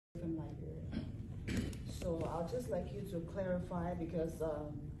I'd just like you to clarify because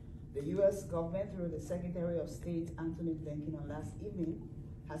the U.S. government, through the Secretary of State, Anthony Blinken, on last evening,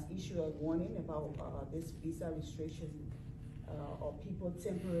 has issued a warning about this visa restriction of people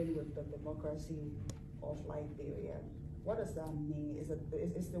tampering with the democracy of Liberia. What does that mean?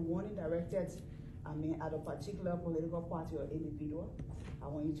 Is the warning directed, at a particular political party or individual? I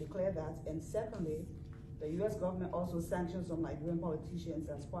want you to clear that. And secondly, the U.S. government also sanctions some Liberian politicians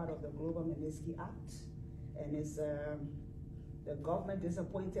as part of the Global Magnitsky Act. And is the government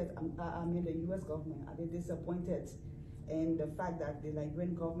disappointed, the U.S. government, are they disappointed in the fact that the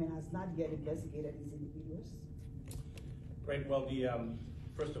Liberian government has not yet investigated these individuals? Great. Well,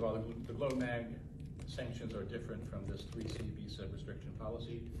 first of all, the GLOMAG sanctions are different from this 3C visa restriction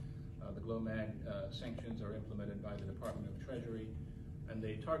policy. The GLOMAG sanctions are implemented by the Department of Treasury, and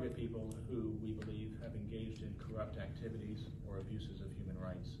they target people who we believe have engaged in corrupt activities or abuses of human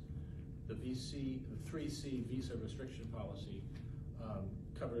rights. The 3C visa restriction policy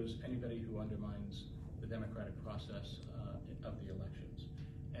covers anybody who undermines the democratic process of the elections.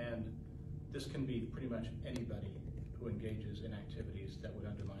 And this can be pretty much anybody who engages in activities that would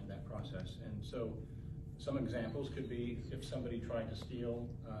undermine that process. And so some examples could be if somebody tried to steal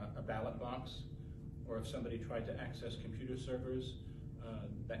a ballot box, or if somebody tried to access computer servers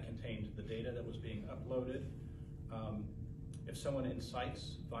that contained the data that was being uploaded, if someone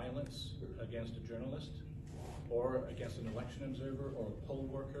incites violence against a journalist or against an election observer or a poll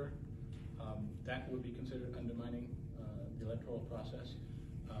worker, that would be considered undermining the electoral process.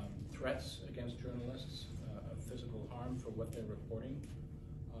 Threats against journalists of physical harm for what they're reporting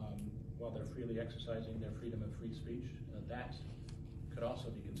while they're freely exercising their freedom of free speech, that could also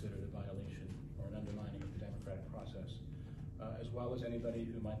be considered a violation or an undermining of the democratic process, as well as anybody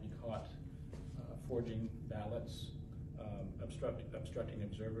who might be caught forging ballots, obstructing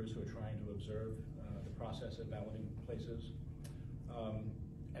observers who are trying to observe the process at balloting places,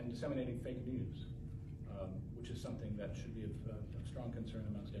 and disseminating fake news, which is something that should be of strong concern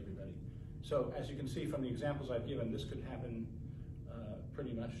amongst everybody. So as you can see from the examples I've given, this could happen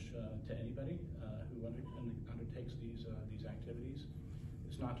pretty much to anybody who undertakes these activities.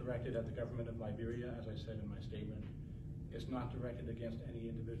 It's not directed at the government of Liberia, as I said in my statement. It's not directed against any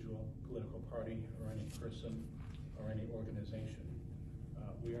individual political party or any person or any organization.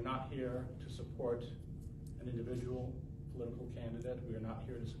 We are not here to support an individual political candidate. We are not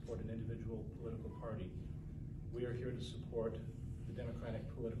here to support an individual political party. We are here to support the democratic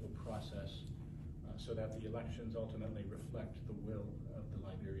political process so that the elections ultimately reflect the will of the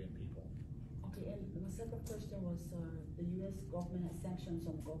Liberian people. Okay, and my second question was the U.S. government has sanctioned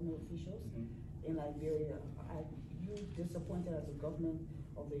some government officials in Liberia. Are you disappointed as a government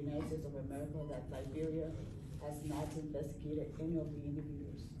of the United States of America that Liberia has not investigated any of the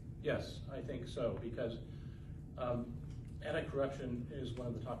individuals? Yes, I think so, because anti-corruption is one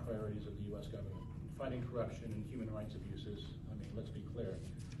of the top priorities of the U.S. government. Fighting corruption and human rights abuses, let's be clear,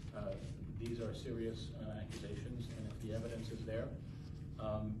 these are serious accusations, and if the evidence is there,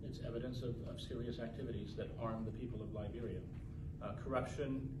 it's evidence of serious activities that harm the people of Liberia.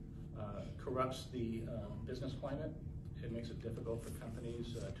 Corruption corrupts the business climate. It makes it difficult for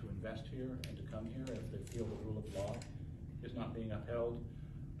companies to invest here and to come here if they feel the rule of law is not being upheld.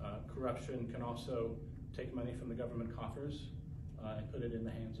 Corruption can also take money from the government coffers and put it in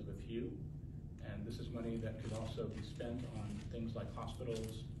the hands of a few. And this is money that could also be spent on things like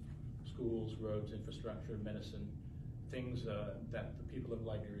hospitals, schools, roads, infrastructure, medicine, things that the people of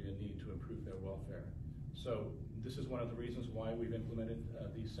Liberia need to improve their welfare. So this is one of the reasons why we've implemented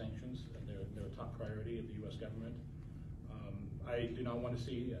these sanctions. They're a top priority of the U.S. government. I do not want to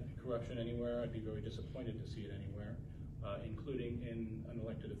see corruption anywhere. I'd be very disappointed to see it anywhere, including in an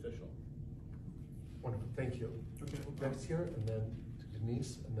elected official. Wonderful, thank you. Okay, next here, and then to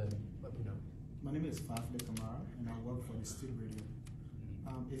Denise, and then let me know. My name is Fafle Kamara, and I work for the State Radio.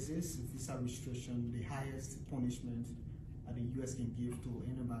 Is this visa restriction the highest punishment that the U.S. can give to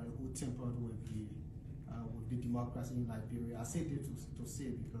anybody who tampered with the democracy in Liberia? I say this to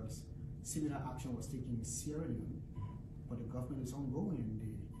say because similar action was taken in Sierra Leone, but the government is ongoing.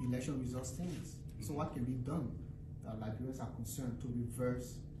 The election results stands. So what can be done that Liberians are concerned to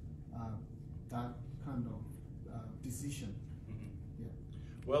reverse that kind of decision? Yeah.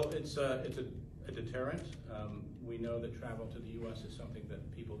 Well, it's a deterrent. We know that travel to the U.S. is something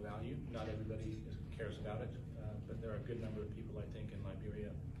that people value. Not everybody cares about it, but there are a good number of people, I think, in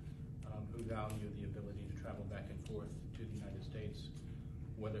Liberia who value the ability to travel back and forth to the United States,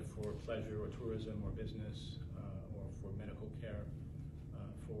 whether for pleasure or tourism or business or for medical care,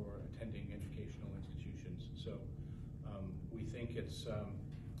 for attending educational institutions. So we think it's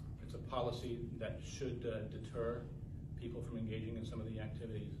It's a policy that should deter people from engaging in some of the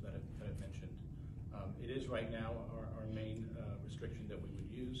activities that I've mentioned. It is right now our main restriction that we would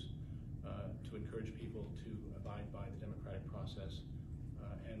use to encourage people to abide by the democratic process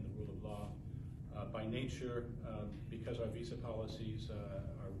and the rule of law. By nature, because our visa policies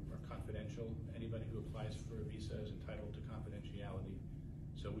are confidential, anybody who applies for a visa is entitled to confidentiality.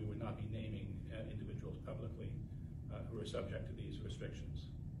 So we would not be naming individuals publicly who are subject to these restrictions.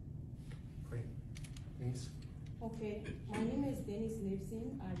 Great. Denise? Okay, my name is Dennis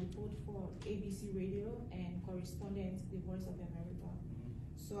Nipson. I report for ABC Radio and correspondent, The Voice of America.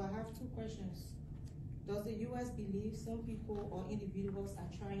 So I have two questions. Does the U.S. believe some people or individuals are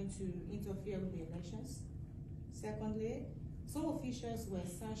trying to interfere with the elections? Secondly, some officials were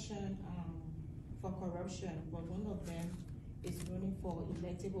sanctioned for corruption, but one of them is running for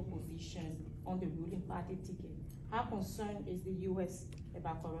electable position on the ruling party ticket. How concerned is the U.S.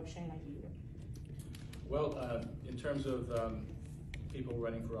 about corruption in Liberia? Well, in terms of people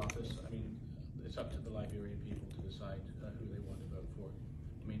running for office, I mean, it's up to the Liberian people to decide who they want to vote for.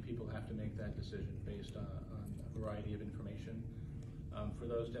 I mean, people have to make that decision based on a variety of information. For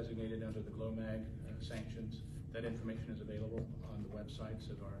those designated under the GLOMAG sanctions, that information is available on the websites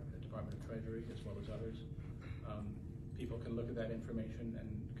of our Department of Treasury as well as others. People can look at that information and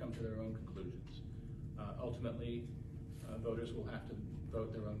come to their own conclusions. Ultimately, voters will have to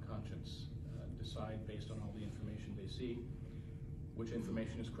vote their own conscience. Decide based on all the information they see, which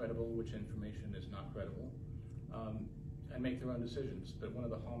information is credible, which information is not credible, and make their own decisions. But one of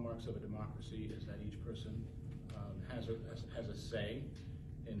the hallmarks of a democracy is that each person has a say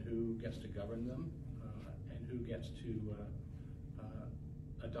in who gets to govern them and who gets to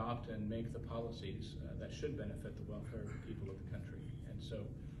adopt and make the policies that should benefit the welfare of the people of the country. And so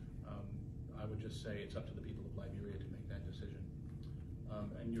I would just say it's up to the people of Liberia to make that decision.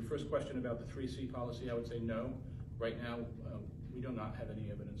 And your first question about the 3C policy, I would say no. Right now, we do not have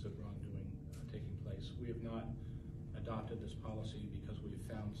any evidence of wrongdoing taking place. We have not adopted this policy because we've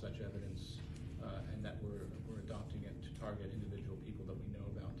found such evidence and that we're adopting it to target individual people that we know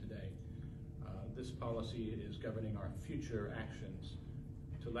about today. This policy is governing our future actions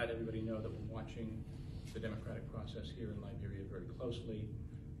to let everybody know that we're watching the democratic process here in Liberia very closely.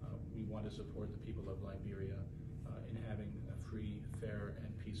 We want to support the people of Liberia in having free, fair,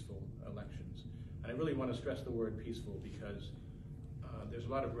 and peaceful elections. And I really want to stress the word peaceful because there's a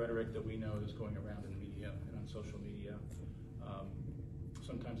lot of rhetoric that we know is going around in the media and on social media,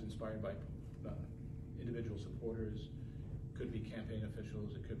 sometimes inspired by individual supporters, could be campaign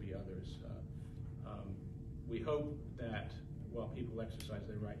officials, it could be others. We hope that while people exercise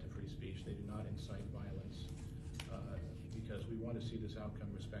their right to free speech, they do not incite violence because we want to see this outcome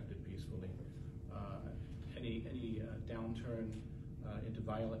respected peacefully. Any downturn into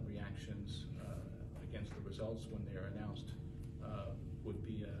violent reactions against the results when they are announced would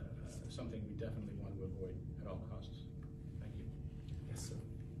be something we definitely want to avoid at all costs. Thank you. Yes, sir.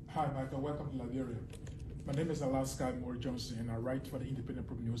 Hi, Michael. Welcome to Liberia. My name is Alaska Moore Johnson, and I write for the Independent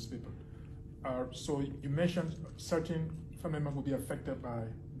newspaper. So you mentioned certain family members will be affected by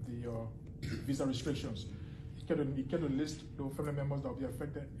the visa restrictions. You can list the family members that will be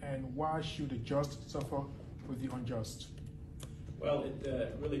affected, and why should the just suffer with the unjust? Well,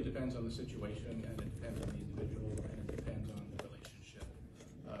 it really depends on the situation, and it depends on the individual, and it depends on the relationship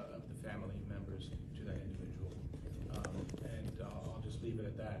of the family members to that individual. And I'll just leave it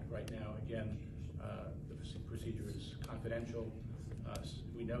at that. Right now, again, the procedure is confidential.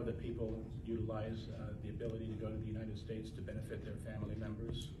 We know that people utilize the ability to go to the United States to benefit their family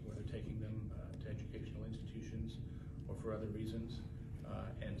members, whether taking them to educational institutions or for other reasons.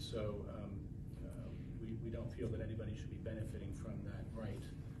 And so we don't feel that anybody should be benefiting from that right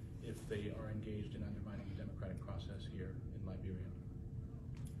if they are engaged in undermining the democratic process here in Liberia.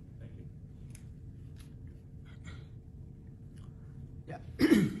 Thank you. Yeah.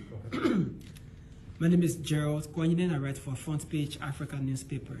 My name is Gerald Kwanyinen. I write for Front Page Africa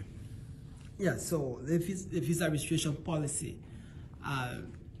newspaper. Yeah, so the visa restriction policy,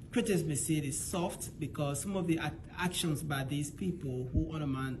 critics may say it is soft because some of the actions by these people who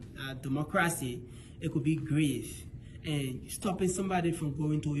undermine democracy, it could be grave. And stopping somebody from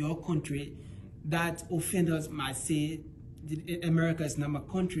going to your country, that offenders might say, America is not my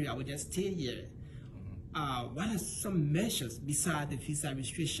country, I will just stay here. What are some measures besides the visa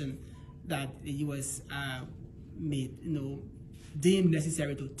restriction that the U.S. made, deemed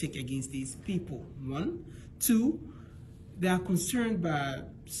necessary to take against these people? One. Two, they are concerned by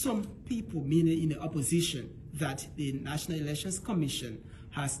some people, meaning in the opposition, that the National Elections Commission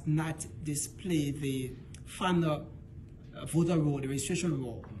has not displayed the final voter roll, the registration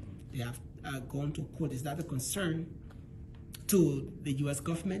roll, they have gone to court. Is that a concern to the U.S.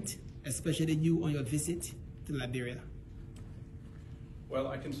 government, especially you on your visit to Liberia? Well,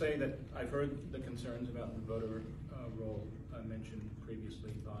 I can say that I've heard the concerns about the voter roll mentioned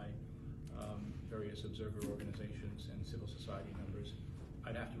previously by various observer organizations and civil society members.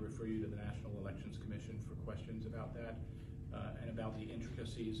 I'd have to refer you to the National Elections Commission for questions about that and about the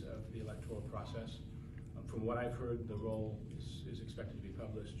intricacies of the electoral process. From what I've heard, the roll is expected to be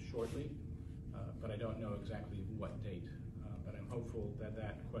published shortly, but I don't know exactly what date. But I'm hopeful that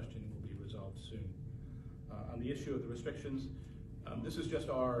that question will be resolved soon. On the issue of the restrictions, this is just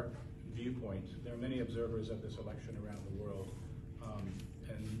our viewpoint. There are many observers of this election around the world,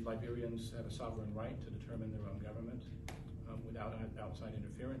 and Liberians have a sovereign right to determine their own government without outside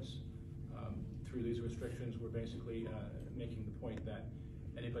interference. Through these restrictions, we're basically making the point that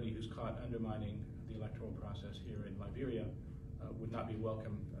anybody who's caught undermining the electoral process here in Liberia would not be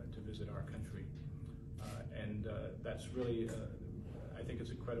welcome to visit our country. And that's really, I think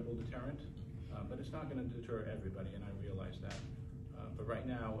it's a credible deterrent, but it's not going to deter everybody, and I realize that. But right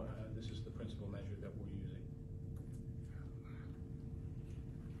now, this is the principal measure that we're using.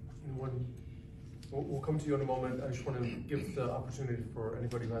 We'll come to you in a moment. I just want to give the opportunity for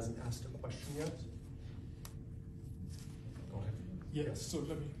anybody who hasn't asked a question yet. Go ahead. Yes, so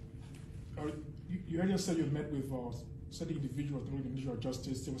let me, you earlier said you met with certain individuals, including the Ministry of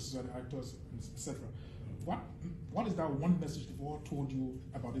Justice, civil society actors, etc. What is that one message they've all told you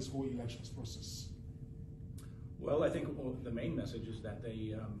about this whole elections process? Well, I think the main message is that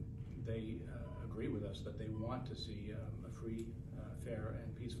they agree with us that they want to see a free, fair,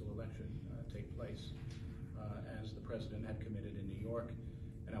 and peaceful election take place, as the president had committed in New York.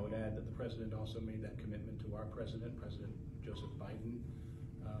 And I would add that the president also made that commitment to our president, President Joseph Biden,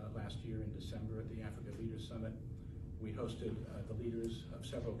 last year in December at the Africa Leaders Summit. We hosted the leaders of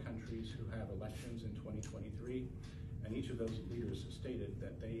several countries who have elections in 2023, and each of those leaders stated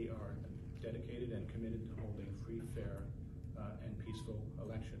that they are dedicated and committed to holding free, fair, and peaceful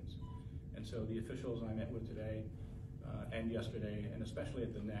elections. And so the officials I met with today and yesterday, and especially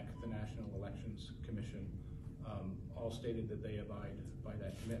at the NEC, the National Elections Commission, all stated that they abide by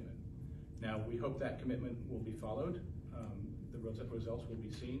that commitment. Now, we hope that commitment will be followed. The results will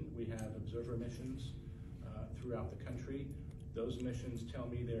be seen. We have observer missions throughout the country. Those missions tell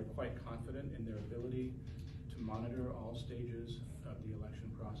me they're quite confident in their ability to monitor all stages of the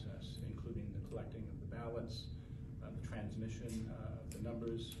election process, including the collecting of the ballots, the transmission of the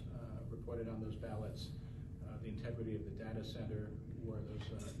numbers reported on those ballots, the integrity of the data center where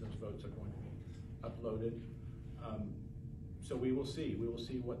those votes are going to be uploaded. So we will see. We will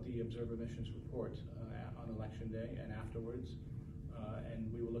see what the observer missions report on election day and afterwards,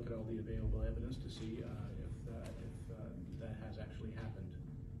 and we will look at all the available evidence to see if that has actually happened.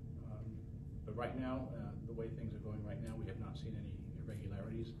 But right now, the way things are going right now, we have not seen any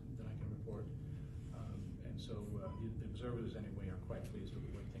irregularities that I can report. And so the observers anyway are quite pleased with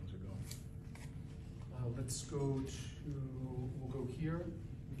the way things are going. Let's go to, we'll go here.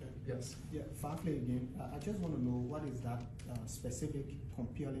 Okay. Yes. Yeah, Farkley again. I just want to know what is that specific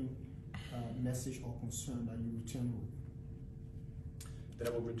compelling message or concern that you return with? That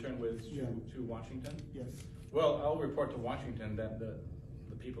I will return with to Washington? Yes. Well, I'll report to Washington that the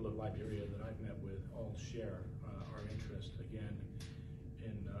people of Liberia that I've met with all share our interest, again,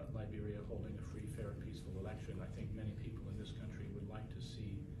 in Liberia holding a free, fair, and peaceful election. I think many people in this country would like to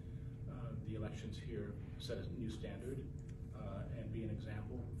see the elections here set a new standard and be an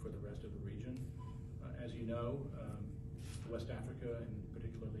example for the rest of the region. As you know, West Africa, and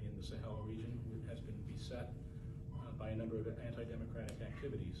particularly in the Sahel region, has been beset by a number of anti-democratic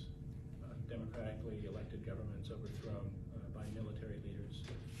activities. Democratically elected governments overthrown by military leaders,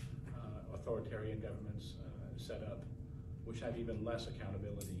 authoritarian governments set up, which have even less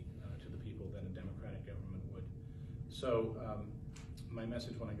accountability to the people than a democratic government would. So my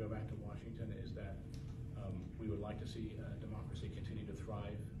message when I go back to Washington is that we would like to see democracy continue to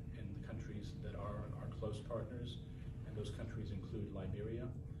thrive in the countries that are our close partners, and those countries include Liberia.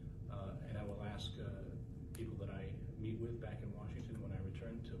 And I will ask people that I meet with back in Washington when I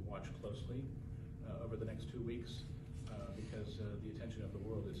return to watch closely over the next 2 weeks because the attention of the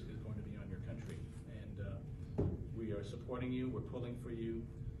world is going to be on your country. And we are supporting you, we're pulling for you,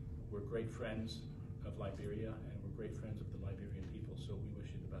 we're great friends of Liberia, and we're great friends of the Liberian people, so we wish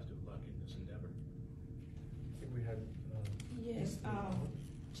you the best of luck in this endeavor. I think we had... Yes,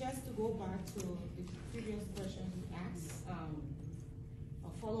 just to go back to the previous question you asked,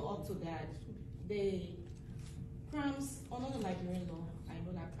 a follow-up to that, the crimes under the Liberian law, I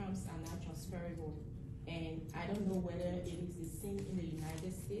know that crimes are not transferable, and I don't know whether it is the same in the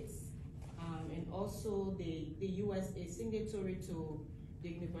United States. also the US is signatory to the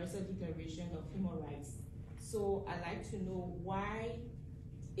Universal Declaration of Human Rights. So I'd like to know, why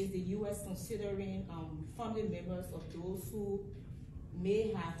is the US considering family members of those who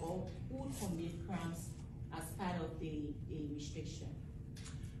may have or who commit crimes as part of the restriction?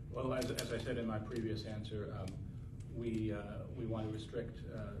 Well, as I said in my previous answer, we want to restrict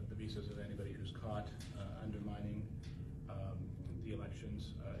the visas of anybody who's caught undermining the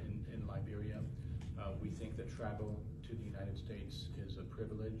elections in Liberia. We think that travel to the United States is a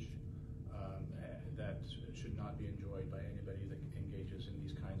privilege that should not be enjoyed by anybody that engages in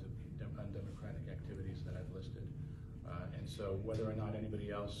these kinds of undemocratic activities that I've listed. And so whether or not anybody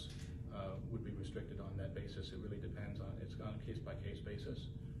else would be restricted on that basis, it really depends on, it's on a case-by-case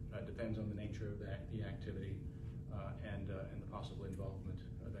basis. It depends on the nature of the activity and the possible involvement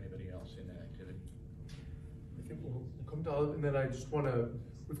of anybody else in that activity. I think we'll come to, and then I just want to,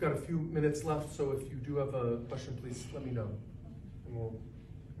 we've got a few minutes left, so if you do have a question, please let me know, and we'll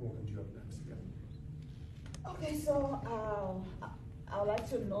come to you up next. Yeah. Okay, so I would like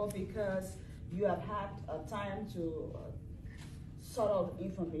to know, because you have had time to sort out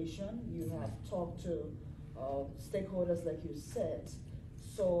information, you have talked to stakeholders like you said.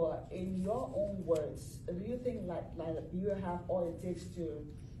 So in your own words, do you think like you have all it takes to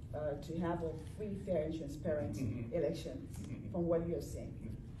have a free, fair, and transparent election from what you're saying?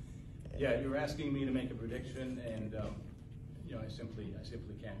 Yeah, you're asking me to make a prediction, and you know, I simply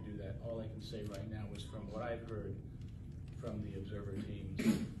can't do that. All I can say right now is from what I've heard from the observer teams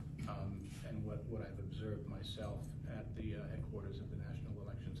and what I've observed myself at the headquarters of the National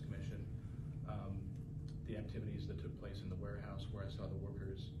Elections Commission, the activities that took place in the warehouse where I saw the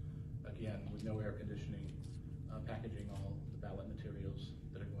workers, again, with no air conditioning, packaging all the ballot materials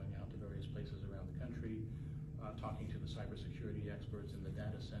that are going out to various places around the country, talking to the cybersecurity experts in the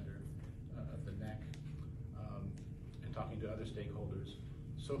data center of the NEC, and talking to other stakeholders.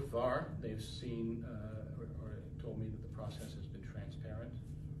 So far, they've seen or told me that the process has been transparent,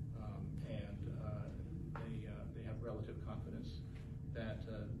 and they have relative confidence that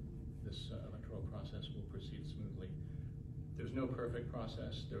this electoral process will proceed smoothly. There's no perfect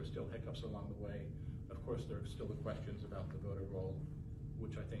process. There are still hiccups along the way. Of course, there are still the questions about the voter roll,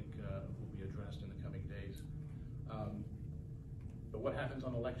 which I think will be addressed in the coming days. But what happens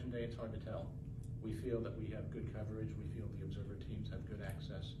on election day, it's hard to tell. We feel that we have good coverage. We feel the observer teams have good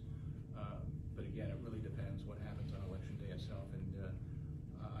access. But again, it really depends what happens on election day itself, and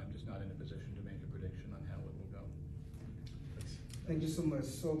I'm just not in a position to make a prediction on how it will go. Thank you so much.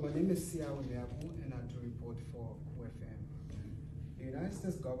 So my name is Sia Williamu, and I do report for QFM. The United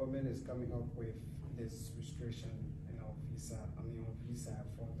States government is coming up with this restriction, on visa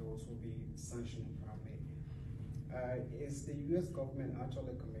for those who will be sanctioned probably. Is the U.S. government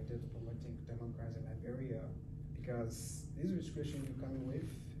actually committed to promoting democracy in Liberia? Because these restrictions you're coming with,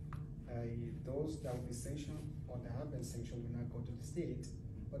 those that will be sanctioned or that have been sanctioned will not go to the state,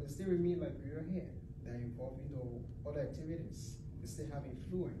 but they still remain Liberia here. They're involved in other activities. They still have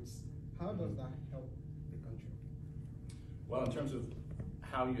influence. How does that help the country? Well, in terms of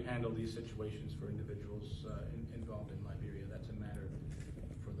how you handle these situations for individuals involved in Liberia, that's a matter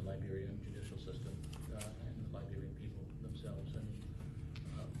for the Liberian judicial system and the Liberian people themselves. I mean,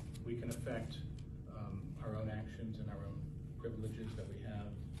 we can affect our own actions and our own privileges that we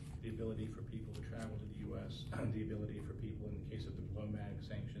have, the ability for people to travel to the U.S., the ability for people, in the case of the GLOMAG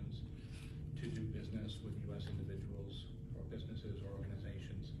sanctions, to do business with U.S. individuals or businesses or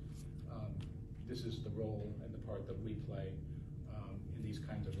organizations. This is the role and the part that we play in these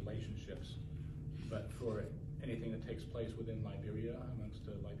kinds of relationships. But for anything that takes place within Liberia amongst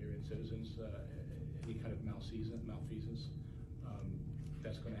Liberian citizens, any kind of malfeasance,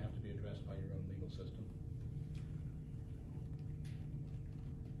 that's going to have to be addressed by your own legal system.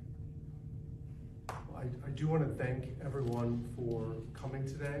 I do want to thank everyone for coming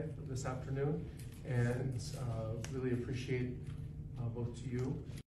today, this afternoon, and really appreciate both to you